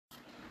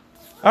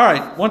All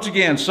right, once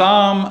again,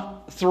 Psalm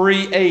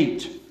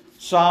 3:8.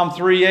 Psalm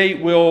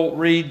 3:8, we'll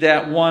read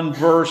that one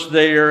verse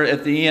there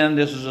at the end.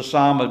 This is a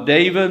Psalm of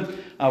David.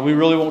 We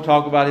really won't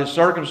talk about his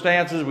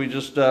circumstances. We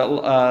just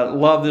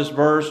love this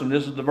verse, and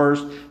this is the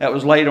verse that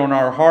was laid on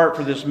our heart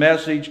for this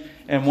message.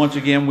 And once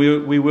again,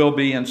 we will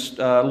be in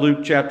Luke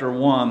chapter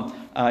 1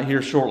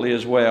 here shortly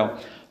as well.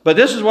 But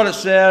this is what it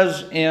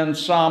says in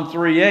Psalm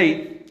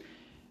 3:8.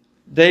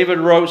 David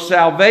wrote,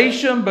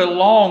 "Salvation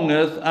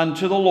belongeth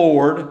unto the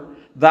Lord.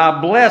 Thy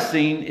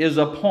blessing is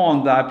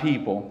upon thy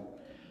people."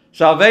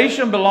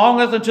 Salvation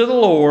belongeth unto the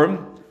Lord.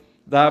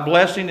 Thy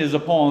blessing is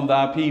upon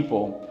thy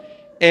people.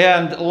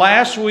 And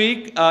last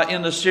week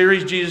in the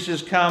series, Jesus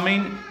is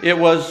Coming, it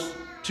was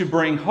to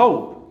bring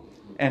hope.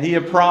 And he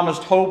had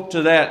promised hope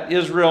to that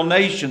Israel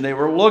nation. They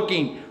were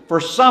looking for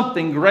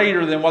something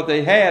greater than what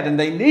they had, and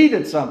they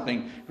needed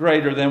something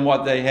greater than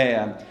what they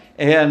had.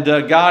 And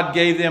God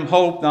gave them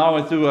hope, not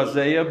only through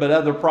Isaiah, but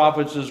other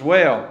prophets as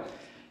well.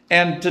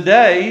 And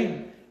today,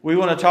 we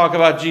want to talk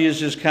about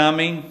Jesus'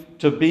 coming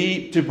to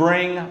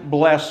bring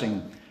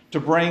blessing. To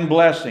bring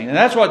blessing. And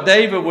that's what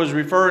David was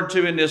referring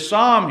to in this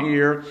psalm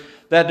here,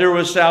 that there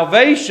was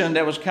salvation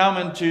that was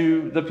coming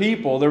to the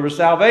people. There was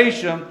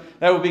salvation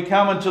that would be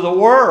coming to the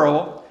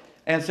world,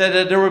 and said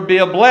that there would be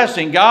a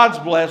blessing, God's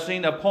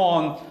blessing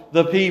upon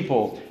the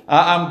people.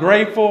 I'm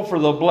grateful for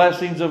the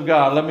blessings of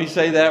God. Let me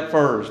say that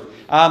first.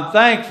 I'm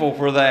thankful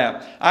for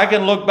that. I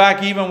can look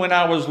back even when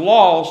I was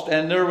lost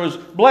and there was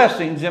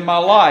blessings in my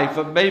life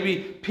of maybe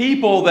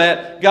people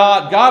that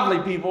godly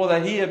people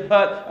that He had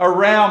put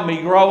around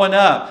me growing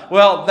up.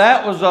 Well,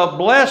 that was a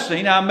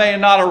blessing. I may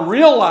not have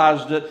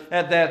realized it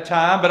at that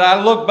time, but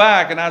I look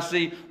back and I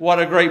see what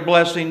a great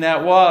blessing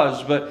that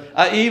was. But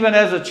even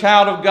as a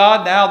child of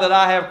God, now that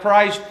I have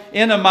Christ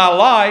into my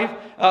life,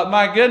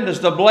 my goodness,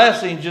 the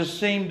blessings just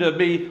seem to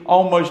be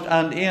almost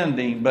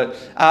unending. But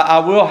I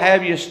will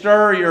have you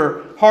stir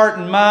your heart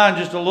and mind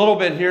just a little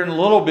bit here in a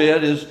little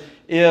bit, is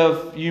if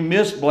you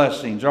miss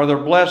blessings. Are there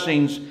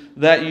blessings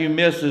that you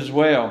miss as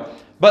well?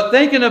 But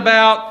thinking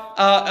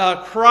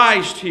about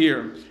Christ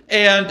here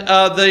and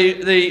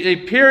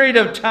the period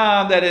of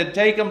time that had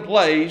taken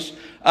place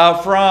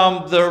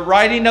from the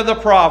writing of the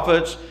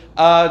prophets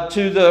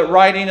to the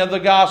writing of the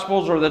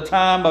Gospels, or the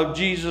time of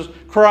Jesus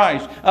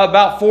Christ.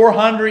 About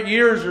 400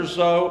 years or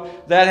so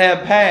that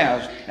have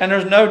passed. And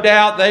there's no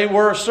doubt they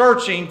were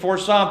searching for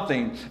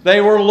something. They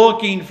were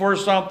looking for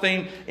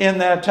something in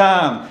that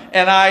time.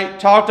 And I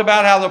talked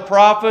about how the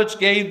prophets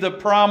gave the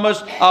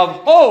promise of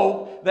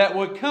hope that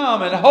would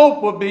come, and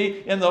hope would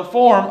be in the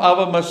form of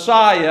a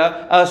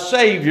Messiah, a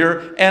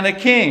Savior, and a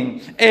King.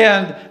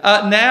 And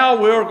now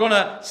we're going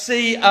to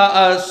see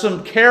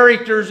some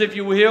characters, if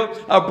you will,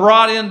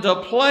 brought into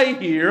play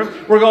here.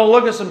 We're going to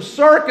look at some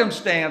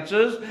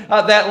circumstances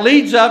that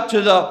leads up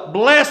to the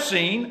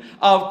blessing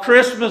of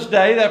Christmas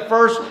Day, that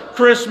first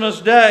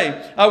Christmas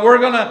Day. We're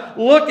going to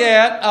look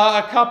at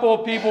a couple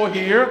of people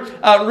here.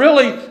 I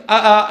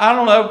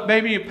don't know,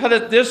 maybe you put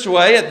it this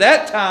way. At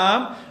that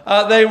time,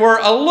 they were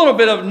a little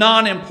bit of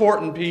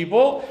non-important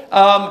people.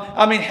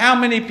 How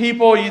many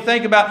people, you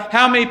think about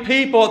how many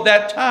people at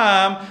that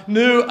time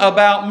knew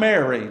about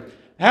Mary?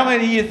 How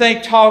many do you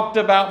think talked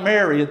about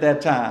Mary at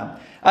that time?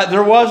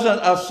 There wasn't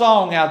a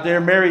song out there,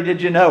 "Mary,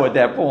 Did You Know," at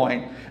that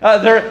point.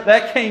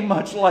 That came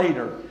much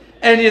later.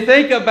 And you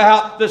think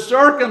about the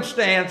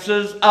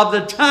circumstances of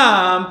the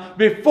time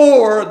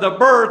before the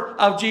birth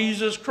of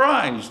Jesus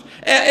Christ.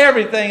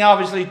 Everything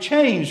obviously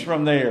changed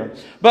from there.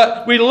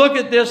 But we look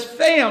at this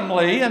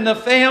family, and the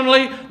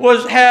family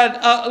had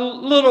a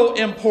little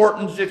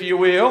importance, if you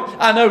will.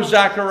 I know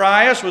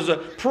Zacharias was a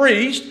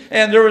priest,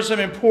 and there was some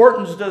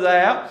importance to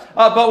that.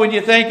 But when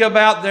you think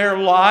about their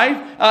life,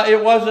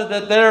 it wasn't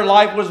that their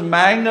life was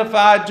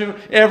magnified to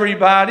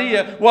everybody.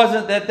 It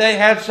wasn't that they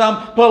had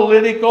some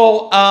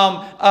political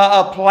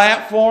a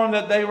platform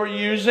that they were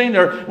using.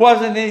 There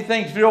wasn't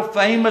anything real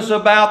famous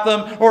about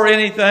them or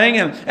anything.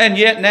 And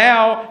yet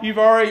now you've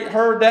already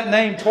heard that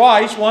name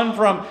twice. One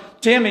from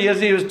Timmy as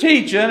he was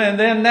teaching, and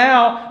then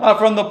now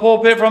from the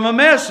pulpit from a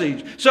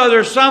message. So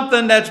there's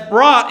something that's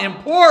brought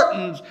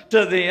importance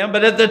to them.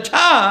 But at the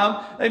time,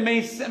 they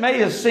may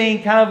have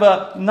seen kind of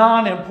a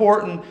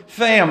non-important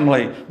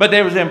family. But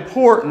they was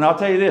important. I'll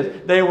tell you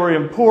this. They were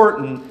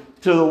important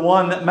to the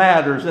one that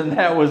matters, and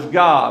that was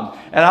God.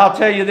 And I'll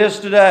tell you this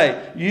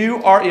today.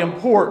 You are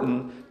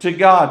important to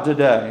God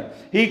today.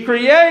 He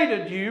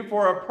created you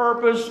for a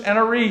purpose and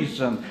a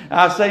reason.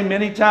 I say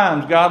many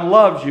times, God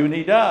loves you, and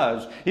He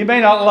does. He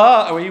may not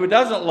love, or He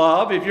doesn't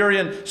love if you're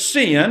in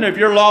sin, if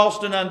you're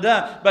lost and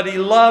undone, but He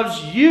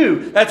loves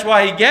you. That's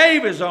why He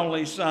gave His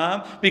only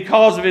Son,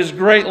 because of His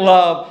great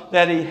love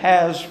that He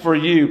has for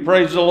you.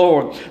 Praise the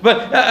Lord.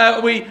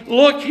 But we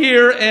look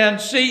here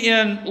and see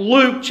in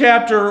Luke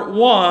chapter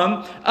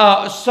 1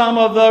 some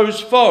of those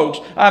folks.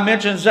 I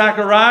mentioned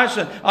Zacharias,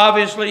 and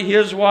obviously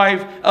his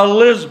wife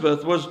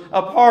Elizabeth was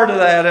a part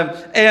of that.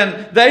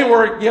 And they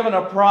were given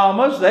a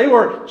promise. They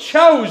were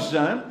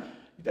chosen.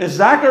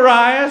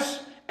 Zacharias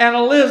and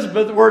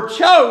Elizabeth were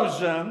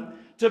chosen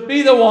to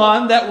be the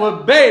one that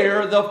would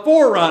bear the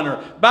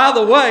forerunner. By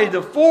the way,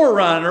 the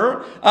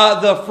forerunner,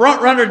 the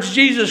front runner to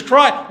Jesus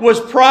Christ, was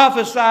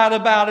prophesied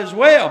about as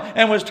well,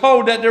 and was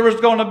told that there was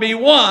going to be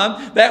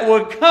one that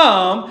would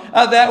come,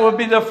 that would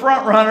be the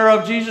front runner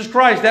of Jesus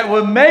Christ, that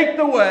would make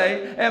the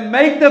way and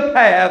make the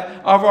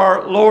path of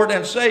our Lord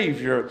and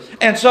Savior.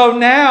 And so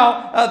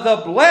now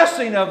the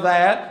blessing of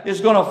that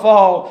is going to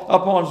fall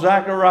upon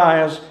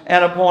Zacharias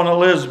and upon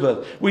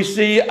Elizabeth. We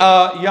see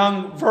a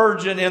young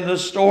virgin in the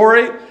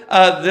story.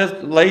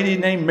 This lady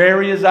named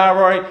Mary, as I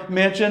already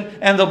mentioned,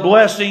 and the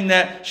blessing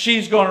that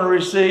she's going to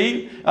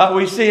receive.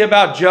 We see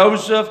about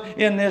Joseph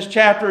in this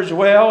chapter as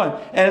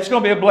well, and it's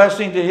going to be a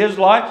blessing to his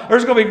life.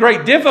 There's going to be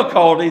great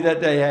difficulty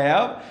that they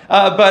have,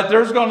 but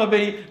there's going to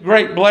be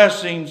great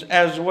blessings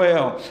as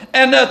well.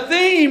 And the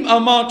theme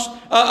amongst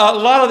a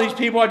lot of these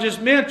people I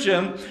just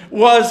mentioned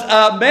was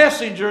a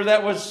messenger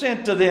that was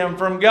sent to them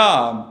from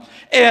God.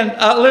 And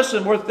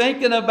listen, we're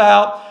thinking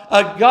about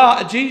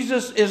God.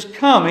 Jesus is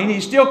coming.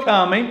 He's still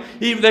coming.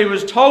 They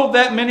was told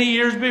that many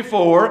years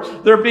before.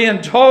 They're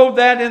being told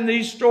that in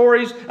these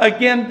stories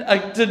again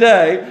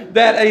today,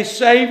 that a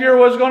Savior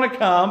was going to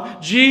come.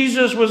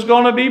 Jesus was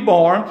going to be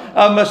born,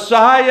 a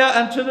Messiah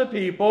unto the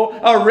people,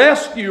 a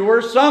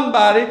rescuer,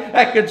 somebody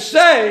that could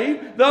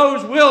save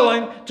those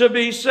willing to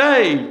be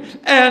saved.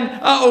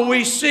 And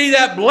we see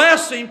that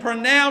blessing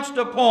pronounced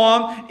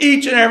upon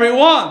each and every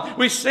one.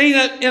 We've seen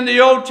it in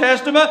the Old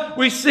Testament.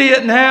 We see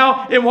it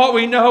now in what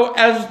we know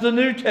as the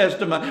New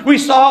Testament. We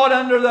saw it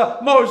under the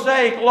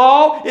Mosaic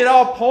Law. It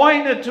all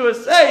pointed to a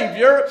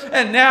Savior.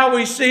 And now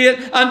we see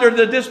it under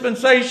the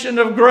dispensation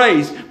of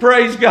grace.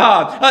 Praise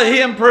God.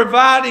 Him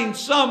providing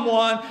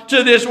someone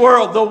to this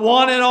world. The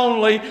one and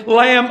only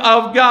Lamb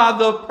of God.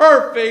 The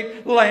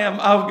perfect Lamb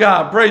of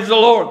God. Praise the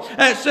Lord.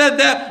 And it said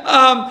that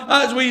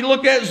as we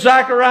look at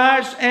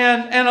Zacharias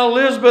and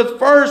Elizabeth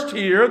first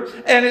here,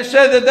 and it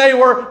said that they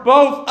were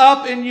both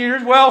up in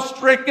years, well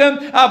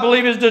stricken, I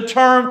believe is the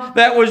term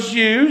that was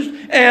used.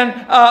 And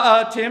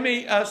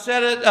Timmy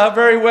said it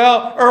very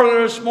well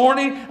earlier this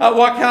morning,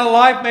 what kind of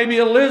life maybe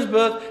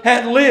Elizabeth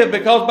had lived,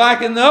 because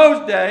back in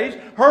those days,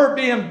 her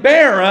being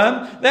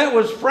barren, that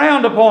was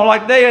frowned upon,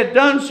 like they had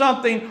done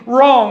something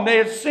wrong. They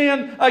had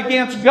sinned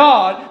against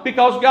God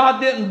because God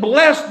didn't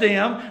bless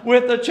them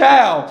with a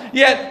child.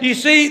 Yet, you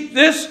see,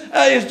 this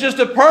is just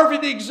a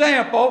perfect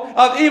example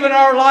of even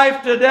our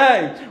life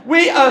today.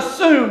 We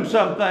assume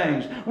some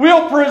things.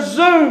 We'll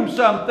presume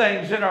some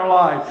things in our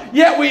life.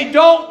 Yet we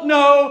don't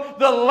know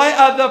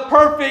the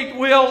perfect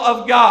will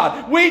of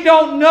God. We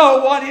don't know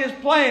what His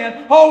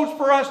plan holds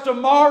for us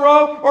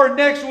tomorrow or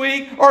next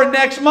week or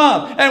next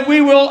month. And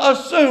we will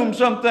assume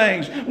some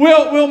things.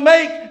 We'll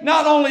make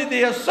not only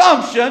the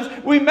assumptions,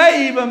 we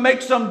may even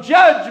make some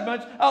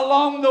judgments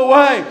along the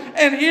way.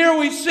 And here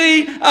we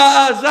see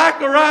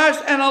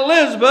Zacharias and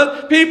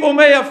Elizabeth. People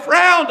may have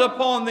frowned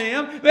upon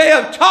them. They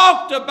have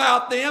talked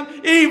about them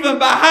even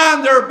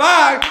behind their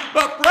back.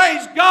 But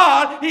praise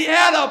God, He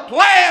had a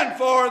plan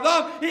for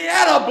them. He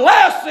had a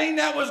blessing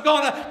that was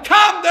going to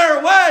come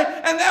their way,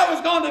 and that was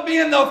going to be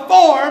in the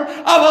form of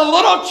a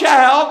little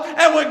child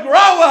and would grow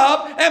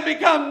up and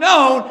become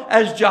known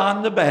as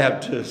John the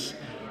Baptist.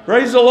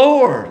 Praise the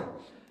Lord.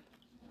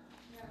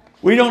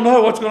 We don't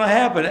know what's going to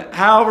happen.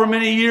 However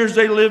many years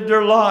they lived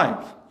their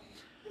life.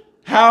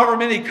 However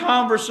many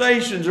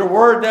conversations or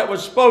word that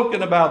was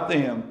spoken about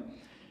them.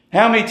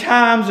 How many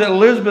times that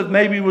Elizabeth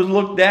maybe was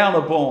looked down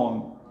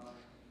upon.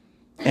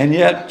 And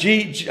yet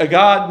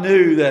God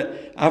knew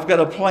that I've got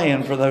a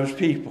plan for those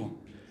people.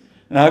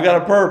 And I've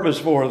got a purpose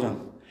for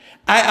them.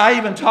 I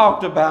even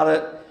talked about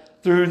it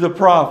through the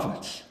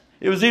prophets.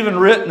 It was even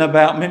written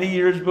about many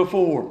years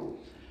before.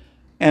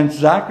 And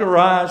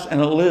Zacharias and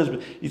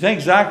Elizabeth. You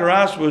think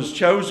Zacharias was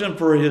chosen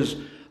for his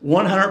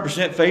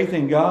 100% faith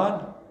in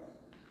God?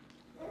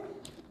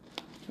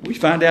 We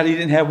find out he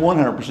didn't have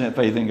 100%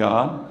 faith in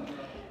God.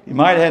 He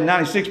might have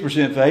had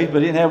 96% faith,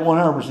 but he didn't have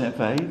 100%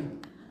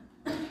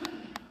 faith.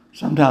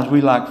 Sometimes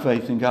we lack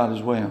faith in God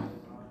as well.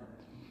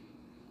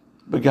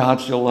 But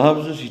God still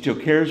loves us. He still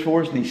cares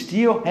for us. And He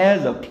still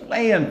has a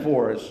plan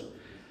for us.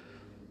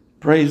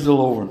 Praise the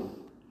Lord.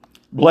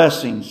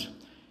 Blessings.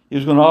 He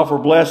was going to offer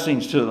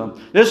blessings to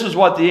them. This is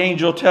what the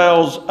angel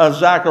tells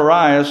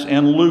Zacharias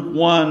in Luke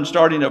 1,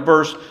 starting at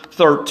verse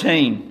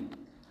 13.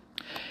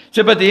 It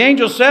said, "But the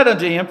angel said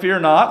unto him, Fear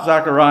not,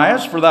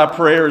 Zacharias, for thy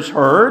prayer is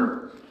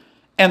heard,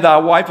 and thy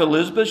wife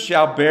Elizabeth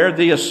shall bear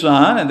thee a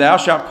son, and thou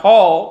shalt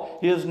call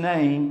his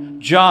name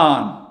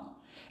John.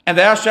 And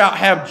thou shalt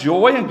have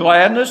joy and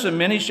gladness, and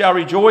many shall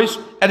rejoice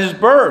at his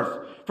birth.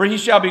 For he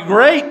shall be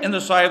great in the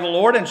sight of the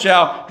Lord, and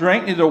shall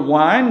drink neither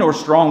wine nor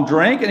strong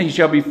drink, and he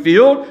shall be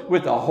filled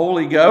with the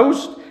Holy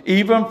Ghost,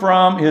 even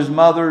from his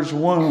mother's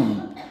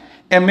womb.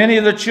 And many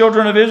of the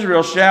children of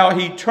Israel shall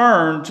he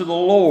turn to the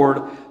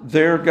Lord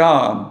their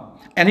God.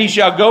 And he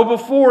shall go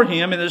before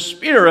him in the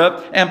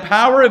spirit and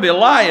power of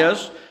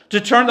Elias, to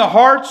turn the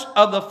hearts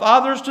of the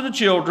fathers to the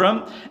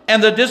children,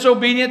 and the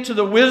disobedient to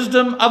the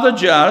wisdom of the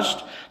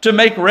just, to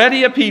make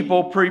ready a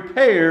people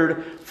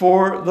prepared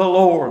for the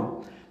Lord."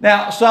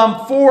 Now,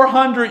 some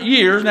 400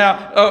 years,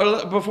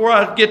 before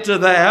I get to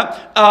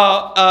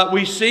that,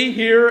 we see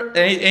here an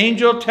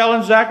angel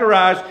telling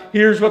Zacharias,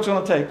 here's what's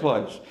going to take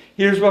place.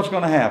 Here's what's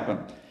going to happen.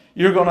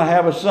 You're going to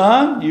have a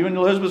son. You and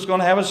Elizabeth's going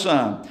to have a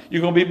son.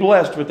 You're going to be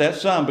blessed with that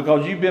son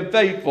because you've been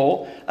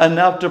faithful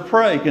enough to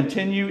pray.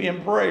 Continue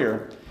in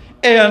prayer.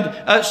 And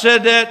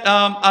said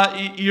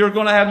that you're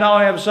going to not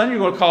only have a son, you're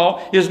going to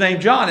call his name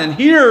John. And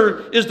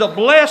here is the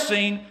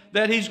blessing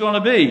that he's going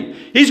to be.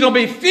 He's going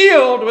to be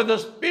filled with the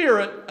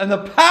Spirit and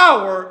the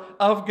power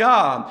of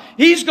God.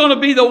 He's going to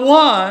be the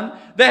one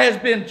that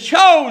has been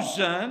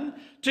chosen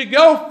to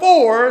go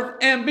forth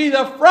and be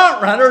the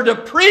front runner to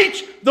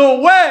preach the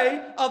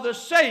way of the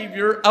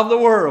Savior of the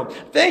world.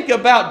 Think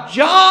about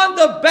John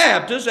the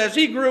Baptist as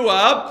he grew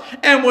up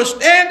and was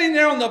standing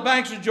there on the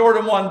banks of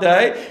Jordan one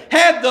day,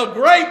 had the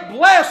great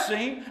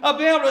blessing of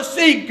being able to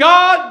see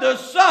God the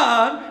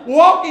Son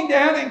walking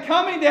down and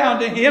coming down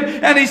to him.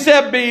 And he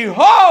said,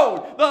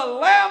 behold, the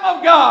Lamb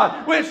of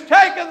God, which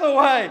taketh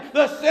away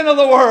the sin of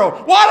the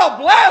world. What a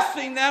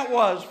blessing that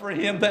was for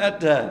him that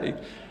day.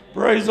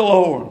 Praise the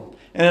Lord.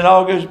 And it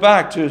all goes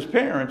back to his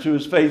parents who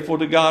was faithful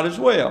to God as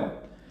well.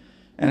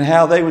 And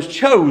how they was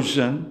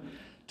chosen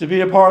to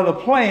be a part of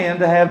the plan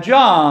to have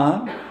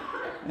John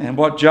and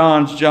what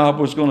John's job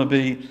was going to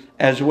be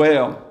as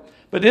well.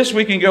 But this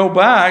we can go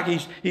back.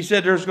 He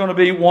said there's going to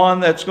be one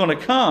that's going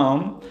to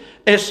come.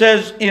 It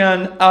says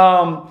in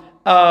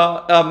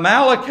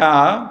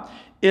Malachi,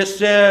 it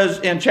says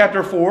in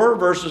chapter 4,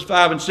 verses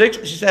 5 and 6,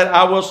 he said,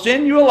 I will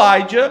send you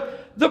Elijah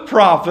the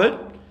prophet.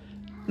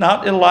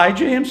 Not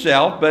Elijah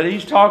himself, but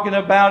he's talking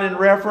about in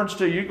reference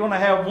to you're going to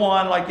have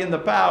one like in the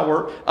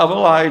power of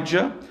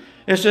Elijah.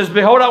 It says,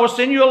 behold, I will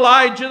send you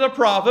Elijah the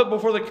prophet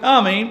before the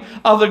coming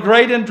of the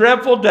great and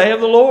dreadful day of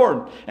the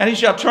Lord. And he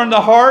shall turn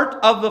the heart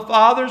of the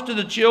fathers to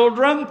the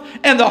children,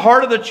 and the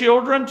heart of the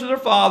children to their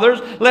fathers,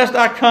 lest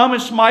I come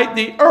and smite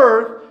the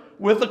earth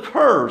with a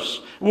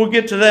curse. We'll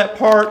get to that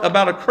part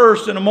about a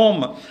curse in a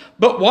moment.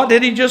 But what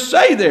did he just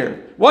say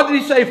there? What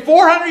did he say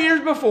 400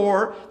 years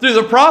before through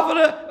the prophet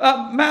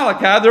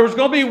Malachi? There was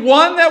going to be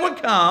one that would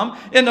come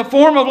in the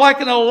form of like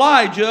an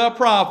Elijah, a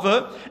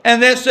prophet,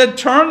 and that said,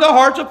 turn the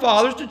hearts of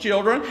fathers to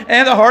children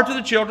and the hearts of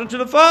the children to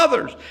the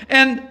fathers.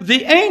 And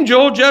the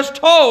angel just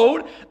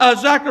told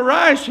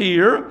Zacharias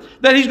here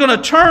that he's going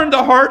to turn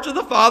the hearts of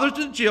the fathers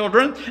to the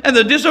children and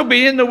the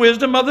disobedient the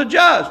wisdom of the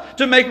just,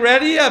 to make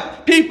ready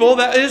a people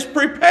that is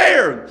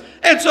prepared.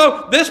 And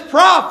so this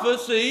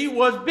prophecy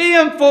was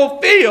being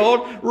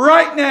fulfilled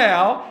right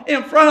now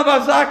in front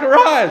of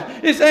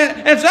Zacharias.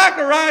 And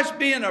Zacharias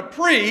being a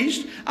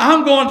priest, I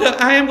am going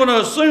to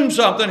assume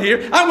something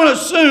here. I'm going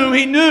to assume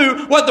he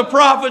knew what the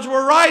prophets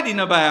were writing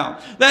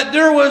about. That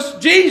there was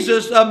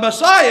Jesus, a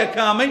Messiah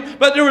coming,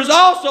 but there was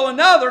also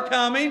another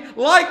coming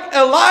like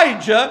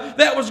Elijah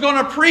that was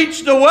going to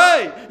preach the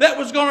way, that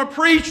was going to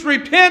preach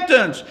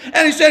repentance.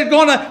 And he said,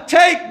 going to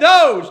take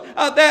those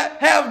that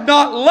have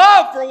not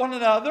love for one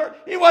another.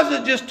 He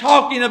wasn't just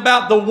talking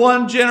about the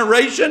one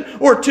generation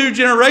or two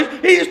generations.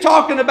 He's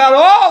talking about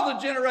all the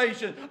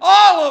generations,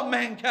 all of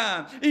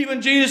mankind.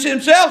 Even Jesus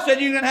himself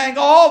said you can hang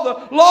all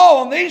the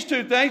law on these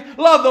two things.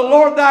 Love the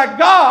Lord thy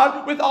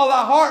God with all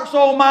thy heart,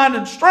 soul, mind,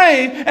 and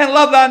strength, and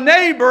love thy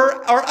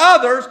neighbor or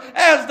others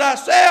as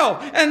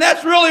thyself. And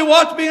that's really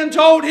what's being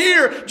told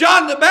here.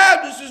 John the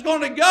Baptist is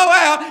going to go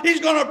out.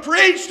 He's going to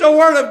preach the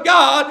Word of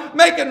God,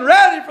 making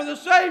ready for the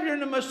Savior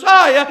and the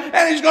Messiah.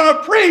 And he's going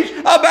to preach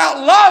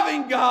about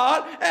loving God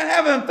and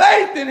having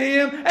faith in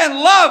Him and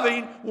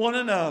loving one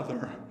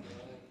another.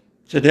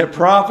 So that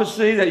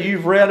prophecy that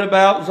you've read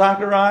about,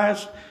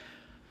 Zacharias,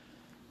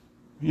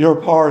 you're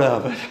part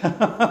of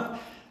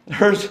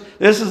it.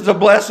 This is the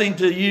blessing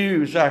to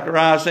you,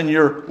 Zacharias, and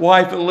your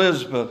wife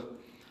Elizabeth.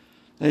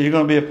 That you're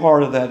going to be a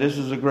part of that. This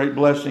is a great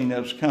blessing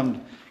that's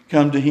come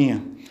to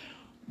him.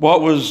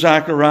 What was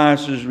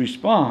Zacharias'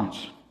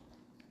 response?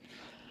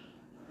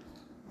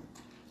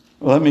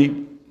 Well,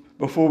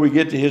 before we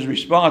get to his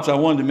response, I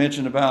wanted to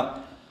mention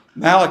about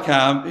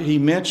Malachi. He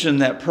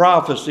mentioned that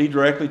prophecy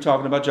directly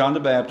talking about John the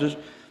Baptist.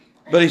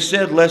 But he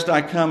said, lest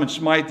I come and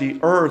smite the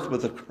earth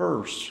with a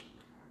curse.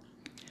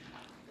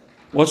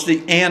 What's the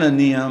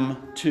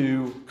anonym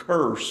to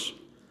curse?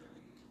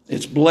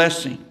 It's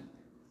blessing.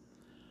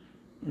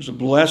 There's a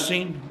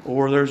blessing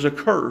or there's a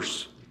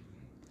curse.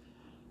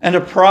 And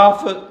the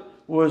prophet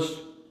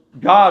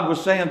God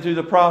was saying through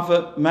the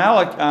prophet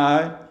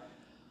Malachi,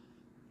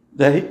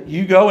 that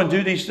you go and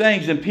do these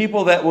things, and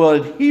people that will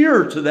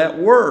adhere to that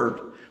word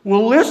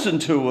will listen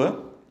to it.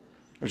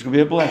 There's going to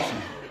be a blessing.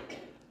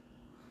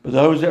 But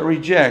those that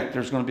reject,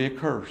 there's going to be a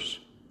curse.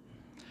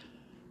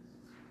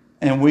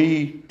 And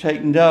we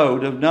take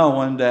note of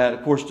knowing that,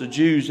 of course, the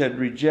Jews had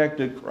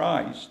rejected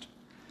Christ.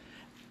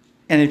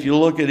 And if you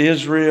look at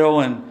Israel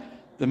and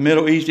the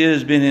Middle East, it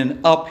has been in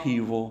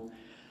upheaval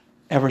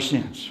ever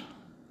since.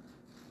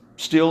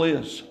 Still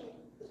is.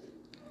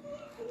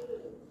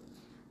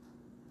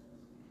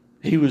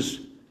 He was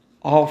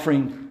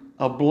offering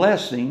a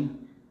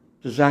blessing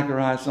to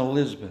Zacharias and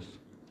Elizabeth.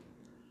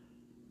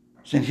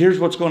 Saying, here's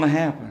what's going to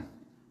happen.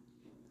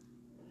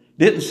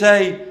 Didn't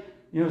say,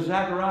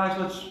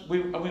 Zacharias, we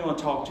want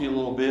to talk to you a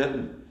little bit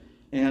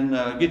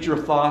and get your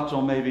thoughts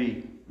on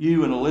maybe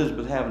you and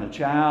Elizabeth having a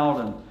child,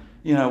 and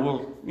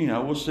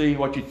we'll see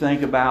what you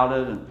think about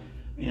it, and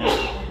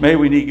maybe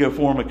we need to go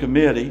form a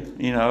committee,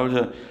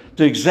 to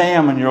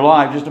examine your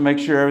life just to make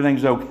sure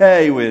everything's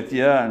okay with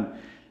you,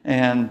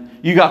 and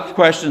you got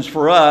questions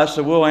for us,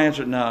 so we'll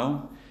answer.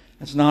 No,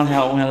 that's not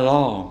how it went at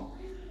all.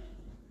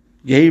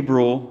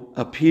 Gabriel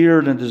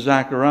appeared unto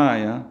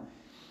Zechariah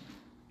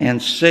and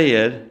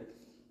said,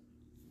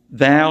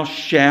 "Thou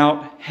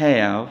shalt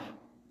have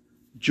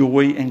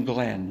joy and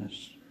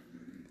gladness."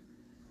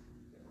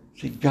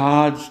 See,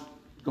 God's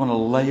going to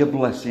lay a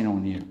blessing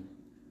on you.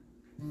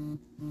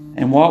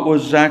 And what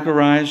was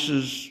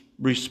Zacharias'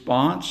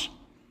 response?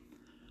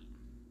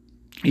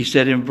 He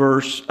said in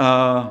verse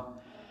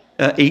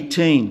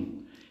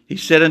 18, he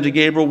said unto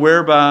Gabriel,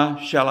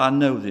 "Whereby shall I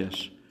know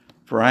this?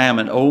 For I am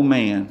an old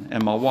man,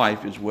 and my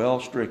wife is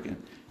well stricken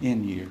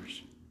in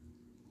years."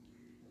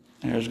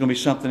 And there's going to be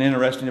something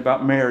interesting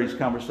about Mary's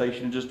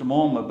conversation in just a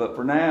moment, but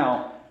for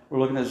now, we're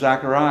looking at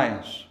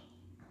Zacharias.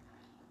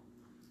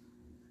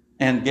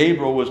 And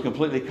Gabriel was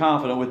completely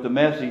confident with the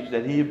message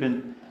that he had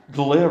been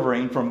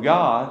delivering from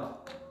God.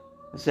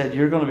 He said,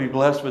 "You're going to be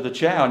blessed with a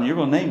child, and you're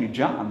going to name you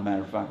John,"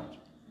 matter of fact.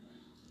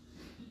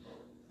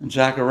 And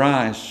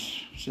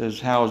Zacharias says,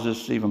 "How is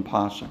this even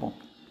possible?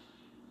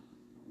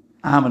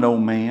 I'm an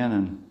old man,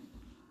 and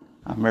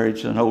I'm married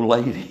to an old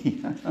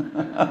lady."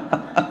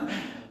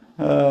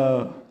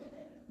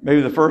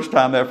 Maybe the first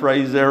time that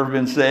phrase has ever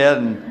been said,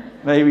 and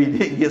maybe he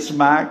didn't get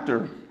smacked,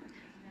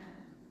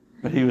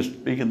 but he was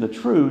speaking the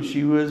truth.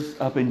 She was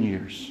up in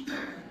years.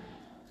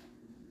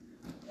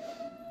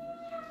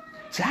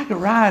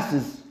 Zacharias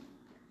is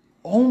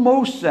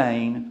almost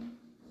saying,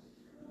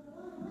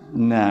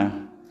 "No,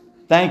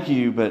 thank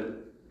you,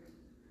 but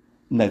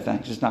no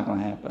thanks. It's not going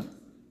to happen."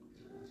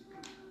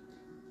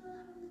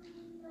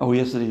 Oh,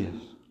 yes, it is.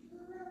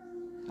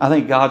 I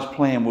think God's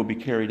plan will be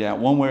carried out.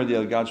 One way or the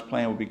other, God's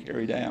plan will be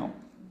carried out.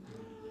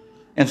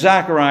 And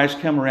Zacharias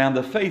come around,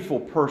 the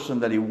faithful person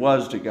that he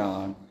was to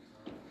God.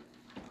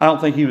 I don't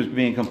think he was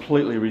being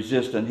completely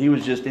resistant. He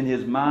was just in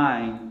his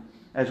mind,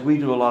 as we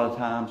do a lot of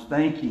times,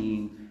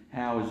 thinking,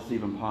 how is this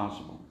even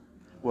possible?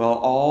 Well,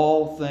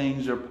 all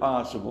things are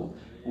possible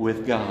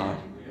with God.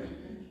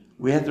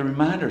 We have to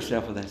remind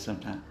ourselves of that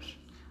sometimes.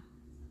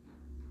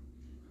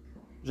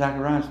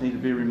 Zacharias needed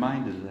to be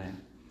reminded of that.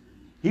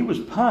 He was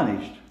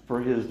punished for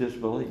his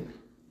disbelief.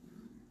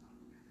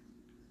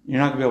 You're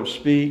not going to be able to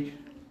speak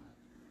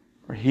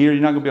or hear.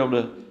 You're not going to be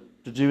able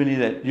to do any of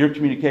that. Your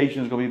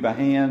communication is going to be by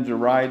hands or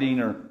writing,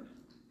 or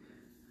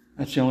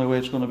that's the only way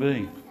it's going to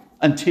be.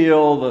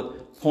 Until the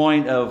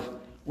point of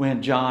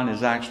when John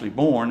is actually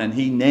born and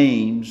he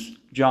names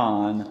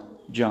John,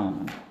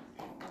 John.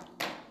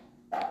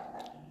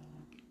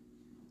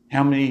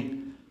 How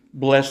many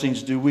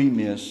blessings do we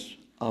miss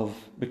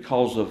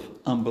because of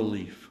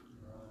unbelief?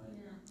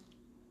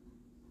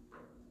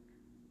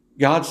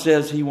 God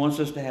says He wants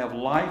us to have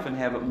life and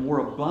have it more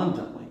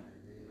abundantly.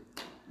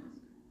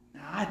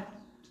 Now,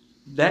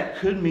 that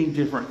could mean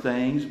different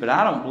things, but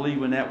I don't believe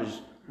when that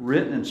was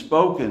written and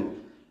spoken,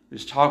 it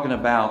was talking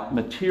about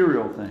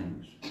material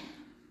things.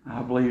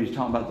 I believe He's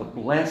talking about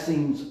the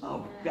blessings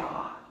of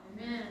God.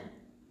 Amen.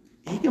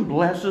 He can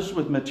bless us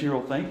with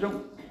material things.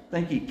 Don't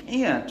think He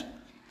can't.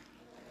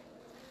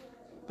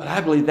 But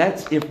I believe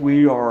that's if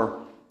we are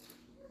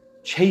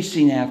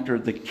chasing after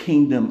the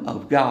kingdom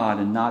of God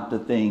and not the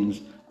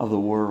things of the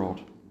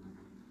world.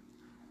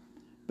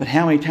 But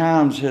how many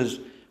times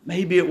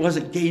maybe it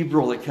wasn't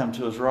Gabriel that came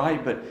to us,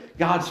 right? But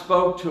God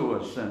spoke to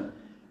us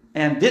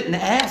and didn't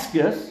ask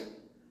us,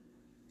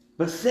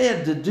 but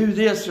said to do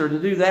this or to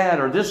do that,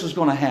 or this is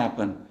going to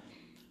happen.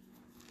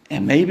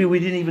 And maybe we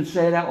didn't even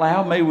say it out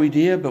loud. Maybe we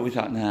did, but we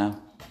thought, no,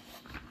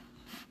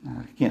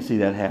 I can't see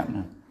that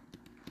happening.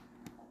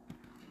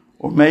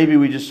 Or maybe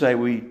we just say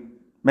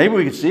maybe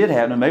we could see it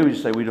happening. Maybe we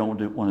just say we don't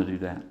want to do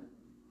that.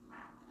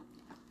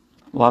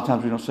 A lot of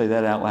times we don't say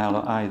that out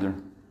loud either.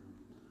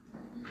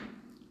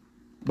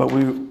 But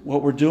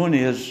what we're doing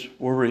is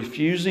we're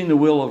refusing the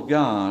will of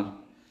God,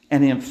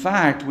 and in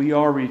fact we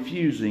are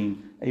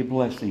refusing a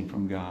blessing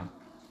from God.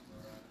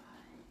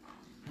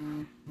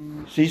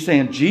 So He's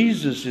saying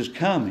Jesus is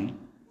coming,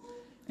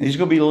 and He's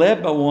going to be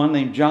led by one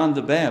named John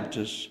the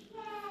Baptist.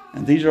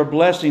 And these are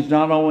blessings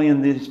not only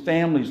in these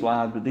families'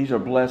 lives, but these are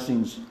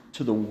blessings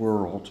to the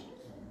world.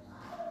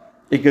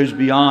 It goes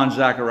beyond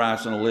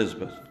Zacharias and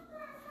Elizabeth.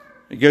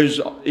 It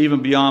goes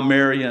even beyond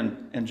Mary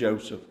and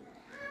Joseph.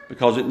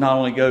 Because it not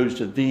only goes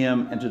to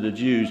them and to the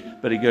Jews,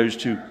 but it goes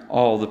to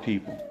all the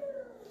people.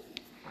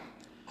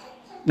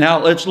 Now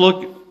let's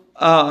look,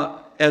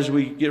 as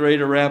we get ready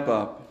to wrap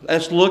up,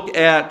 let's look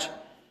at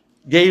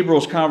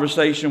Gabriel's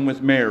conversation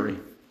with Mary.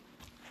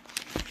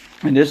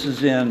 And this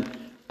is in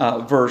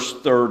verse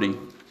 30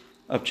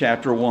 of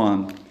chapter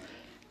 1.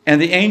 And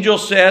the angel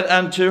said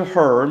unto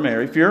her,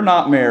 Mary, "Fear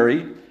not,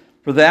 Mary,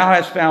 for thou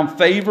hast found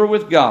favor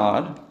with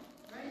God.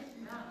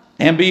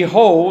 And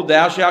behold,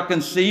 thou shalt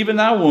conceive in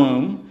thy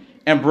womb,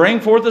 and bring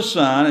forth a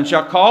son, and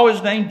shall call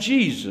his name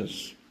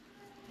Jesus.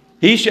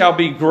 He shall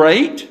be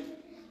great,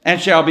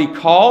 and shall be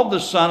called the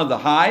Son of the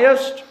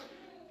Highest.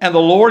 And the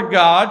Lord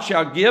God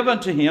shall give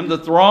unto him the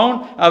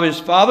throne of his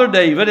father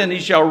David, and he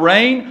shall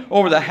reign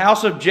over the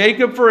house of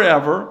Jacob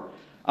forever.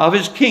 Of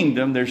his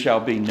kingdom there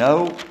shall be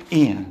no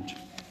end.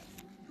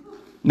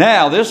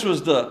 Now, this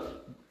was the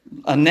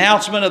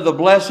announcement of the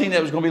blessing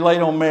that was going to be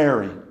laid on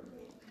Mary.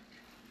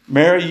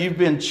 Mary, you've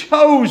been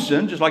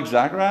chosen, just like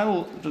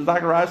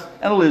Zacharias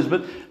and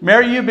Elizabeth.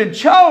 Mary, you've been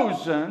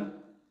chosen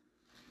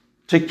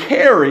to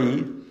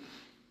carry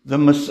the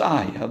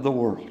Messiah of the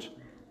world.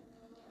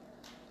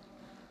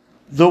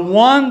 The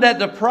one that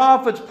the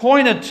prophets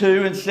pointed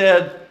to and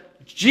said,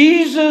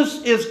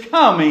 Jesus is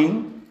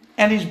coming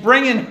and he's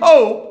bringing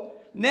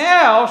hope.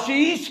 Now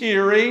she's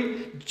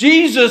hearing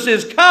Jesus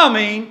is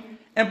coming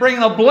and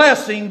bringing a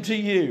blessing to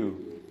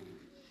you.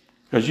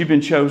 Because you've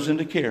been chosen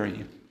to carry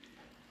him.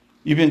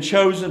 You've been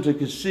chosen to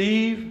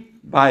conceive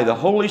by the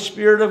Holy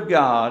Spirit of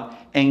God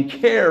and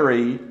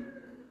carry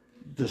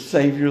the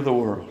Savior of the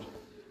world.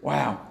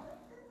 Wow.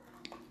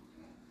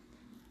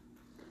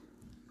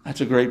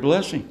 That's a great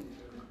blessing.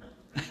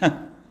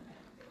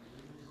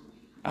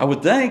 I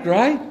would think,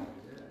 right?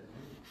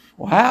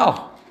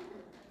 Wow.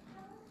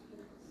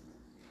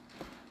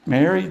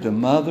 Mary, the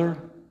mother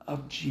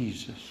of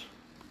Jesus.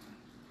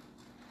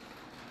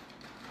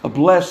 A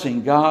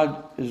blessing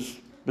God is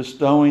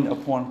bestowing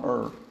upon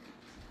her.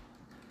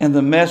 And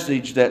the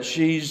message that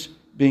she's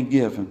been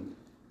given.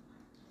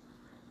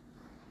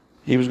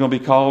 He was going to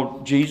be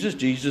called Jesus.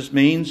 Jesus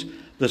means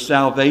the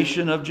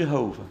salvation of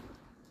Jehovah.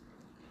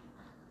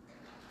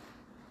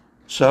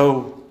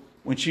 So,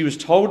 when she was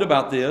told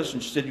about this,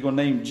 and she said, you're going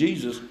to name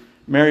Jesus,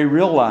 Mary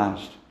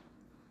realized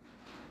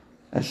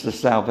that's the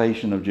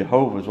salvation of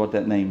Jehovah is what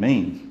that name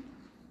means.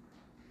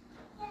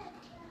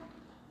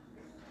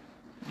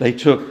 They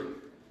took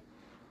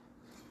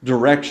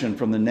direction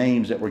from the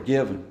names that were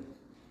given.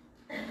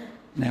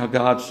 Now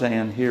God's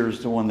saying,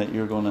 here's the one that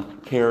you're going to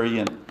carry,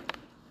 and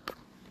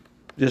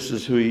this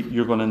is who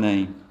you're going to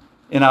name.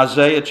 In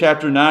Isaiah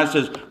chapter 9 it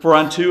says, for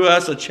unto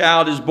us a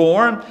child is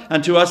born,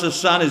 unto us a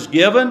son is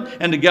given,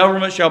 and the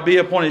government shall be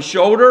upon his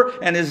shoulder,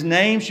 and his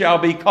name shall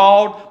be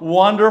called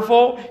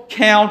Wonderful,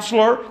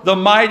 Counselor, the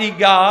Mighty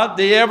God,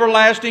 the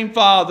Everlasting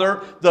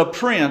Father, the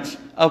Prince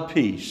of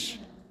Peace.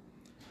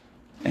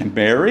 And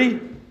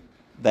Mary,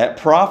 that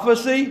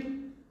prophecy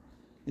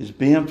is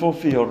being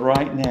fulfilled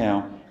right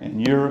now.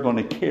 And you're going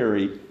to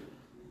carry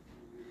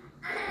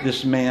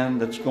this man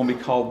that's going to be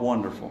called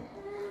Wonderful.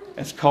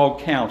 That's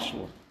called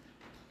Counselor.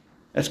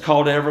 That's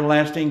called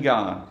Everlasting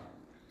God.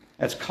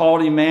 That's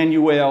called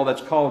Emmanuel.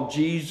 That's called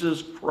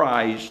Jesus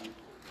Christ.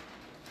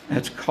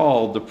 That's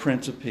called the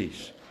Prince of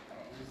Peace.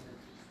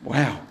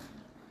 Wow.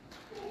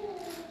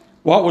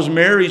 What was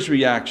Mary's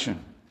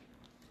reaction?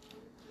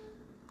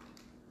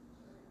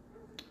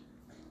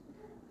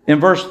 In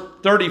verse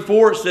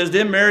 34 it says,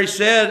 then Mary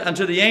said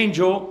unto the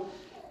angel,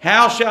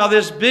 how shall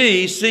this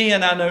be,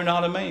 seeing I know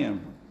not a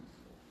man?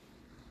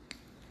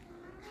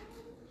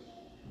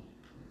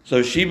 So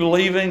is she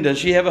believing? Does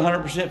she have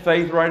 100%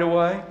 faith right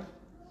away?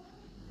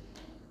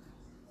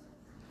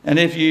 And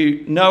if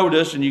you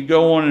notice, and you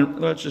go on, and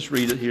let's just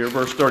read it here,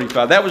 verse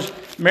 35. That was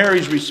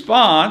Mary's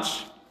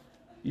response.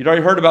 You'd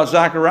already heard about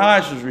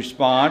Zacharias'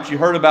 response. You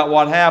heard about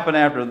what happened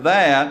after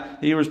that.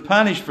 He was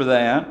punished for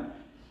that.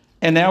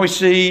 And now we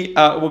see,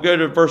 we'll go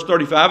to verse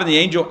 35. And the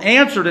angel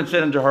answered and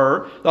said unto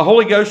her, the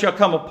Holy Ghost shall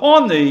come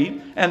upon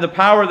thee, and the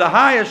power of the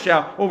highest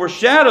shall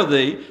overshadow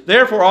thee.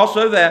 Therefore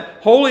also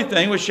that holy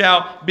thing which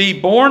shall be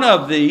born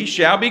of thee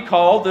shall be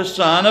called the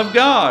Son of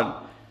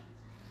God.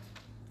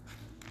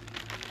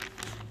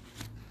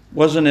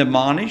 Wasn't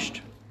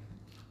admonished,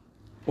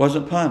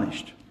 wasn't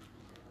punished.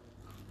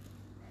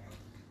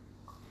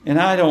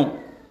 And I don't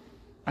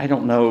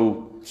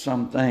know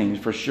some things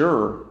for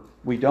sure.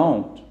 We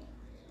don't.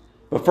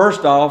 But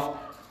first off,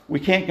 we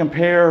can't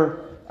compare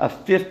a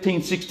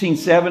 15, 16,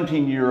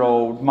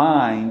 17-year-old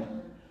mind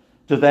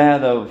to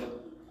that of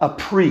a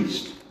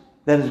priest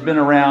that has been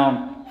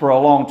around for a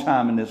long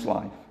time in this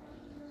life.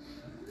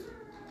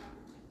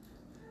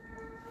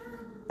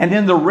 And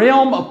in the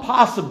realm of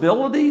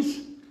possibilities,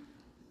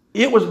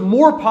 it was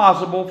more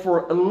possible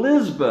for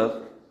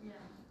Elizabeth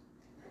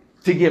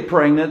to get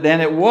pregnant than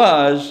it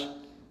was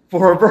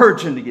for a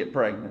virgin to get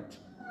pregnant.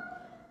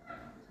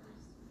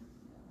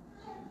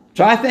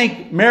 So I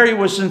think Mary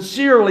was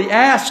sincerely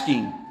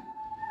asking,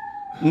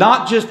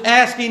 not just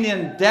asking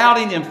and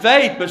doubting in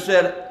faith, but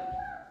said,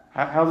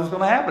 how's this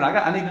going to happen?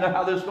 I need to know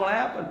how this is going to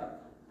happen.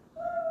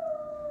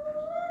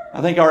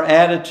 I think our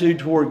attitude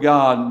toward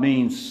God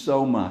means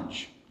so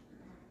much.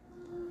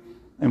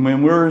 And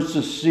when we're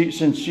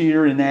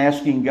sincere in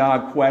asking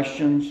God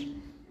questions,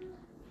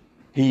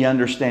 He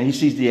understands. He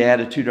sees the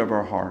attitude of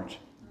our heart.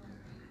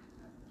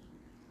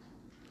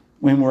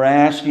 When we're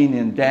asking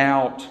in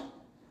doubt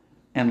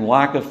and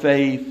lack of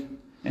faith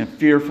and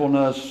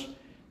fearfulness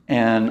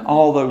and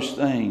all those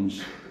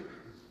things,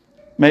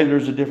 maybe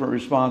there's a different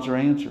response or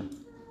answer.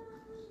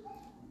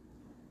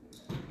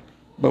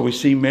 But we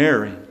see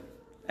Mary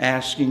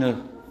asking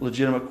a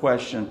legitimate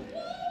question,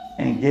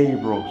 and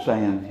Gabriel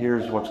saying,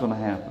 here's what's going to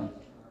happen.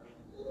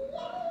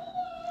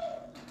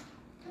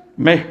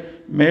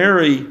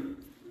 Mary,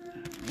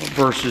 what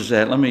verse is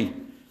that? I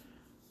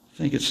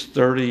think it's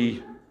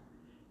 30.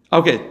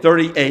 Okay,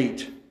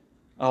 38.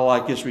 I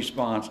like this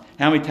response.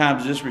 How many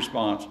times is this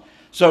response?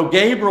 So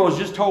Gabriel has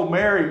just told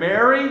Mary,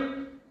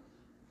 Mary,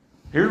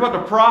 here's what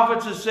the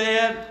prophets have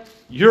said.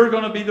 You're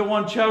going to be the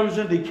one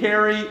chosen to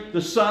carry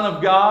the Son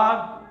of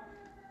God.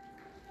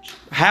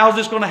 How's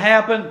this going to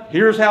happen?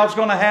 Here's how it's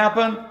going to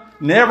happen.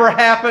 Never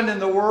happened in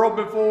the world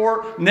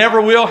before.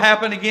 Never will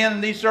happen again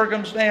in these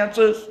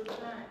circumstances.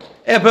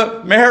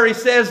 But Mary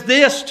says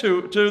this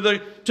to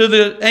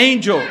the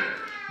angel.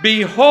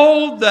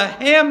 Behold the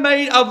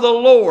handmaid of the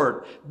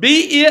Lord.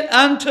 Be it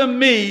unto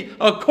me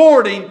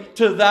according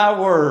to thy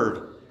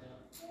word.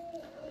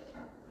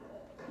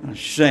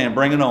 She's saying,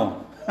 bring it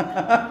on.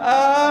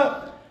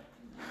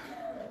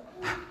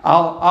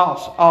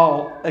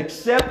 I'll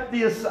accept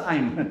the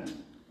assignment.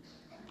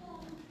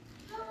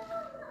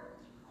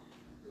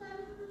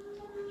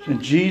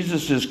 And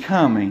Jesus is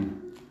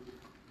coming,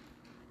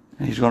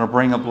 and He's going to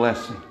bring a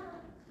blessing.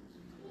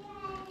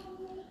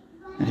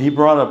 And He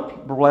brought a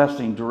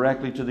blessing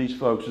directly to these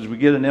folks as we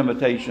get an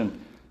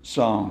invitation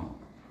song.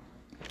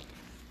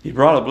 He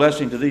brought a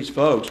blessing to these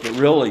folks, but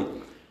really,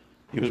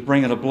 He was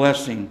bringing a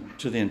blessing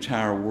to the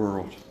entire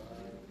world.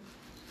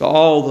 To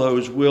all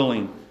those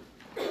willing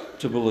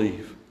to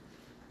believe.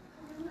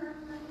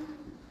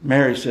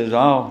 Mary says,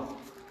 I'll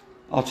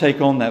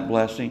take on that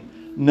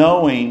blessing,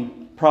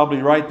 knowing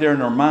probably right there in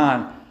her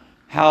mind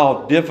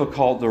how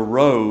difficult the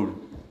road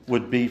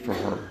would be for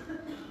her.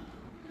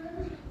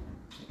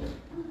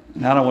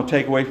 And I don't want to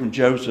take away from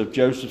Joseph.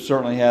 Joseph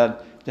certainly had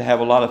to have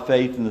a lot of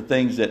faith in the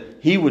things that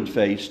he would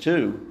face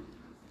too.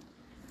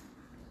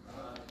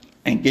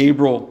 And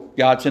Gabriel,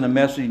 God sent a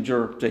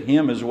messenger to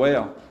him as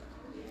well.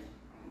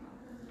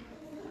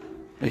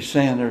 He's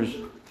saying there's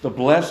the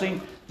blessing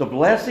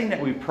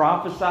that we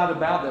prophesied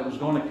about that was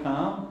going to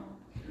come.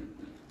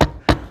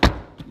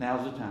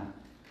 Now's the time.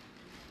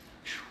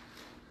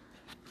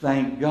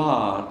 Thank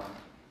God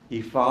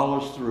He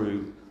follows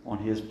through on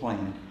His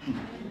plan.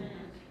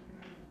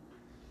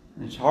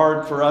 It's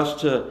hard for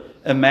us to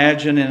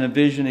imagine and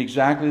envision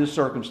exactly the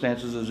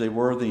circumstances as they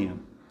were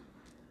then.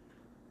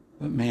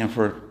 But man,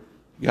 for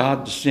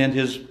God to send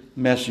His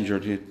messenger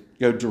to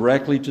go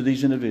directly to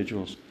these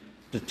individuals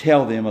to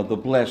tell them of the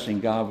blessing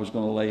God was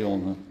going to lay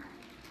on them.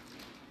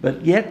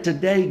 But yet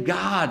today,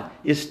 God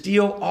is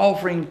still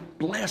offering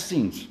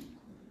blessings.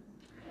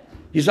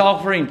 He's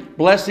offering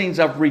blessings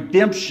of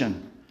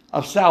redemption,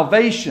 of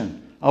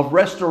salvation, of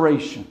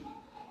restoration.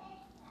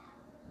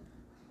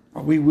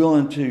 Are we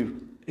willing to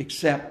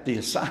accept the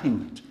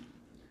assignment?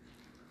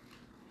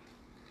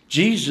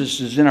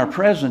 Jesus is in our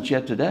presence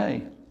yet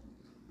today.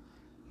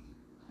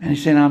 And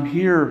He's saying, I'm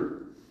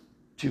here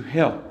to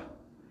help.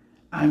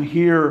 I'm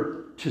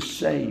here to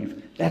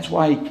save. That's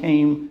why He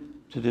came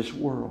to this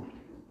world.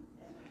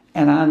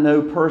 And I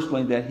know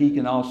personally that He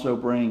can also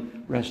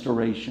bring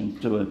restoration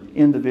to an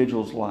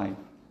individual's life.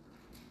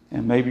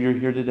 And maybe you're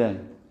here today.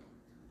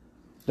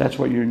 That's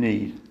what you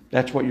need.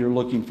 That's what you're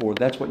looking for.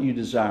 That's what you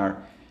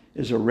desire,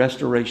 is a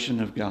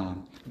restoration of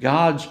God.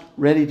 God's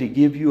ready to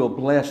give you a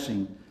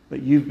blessing,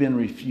 but you've been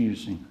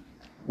refusing.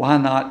 Why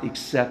not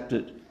accept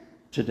it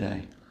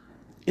today?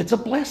 It's a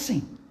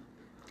blessing.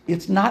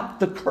 It's not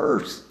the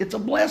curse. It's a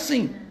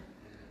blessing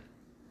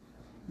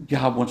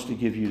God wants to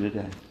give you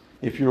today,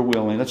 if you're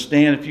willing. Let's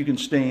stand if you can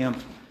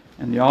stand.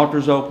 And the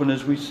altar's open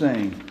as we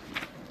sing.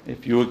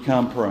 If you would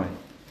come pray.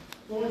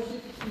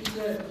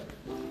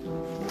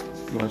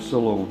 Bless the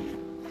Lord.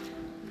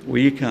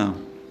 Will you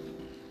come?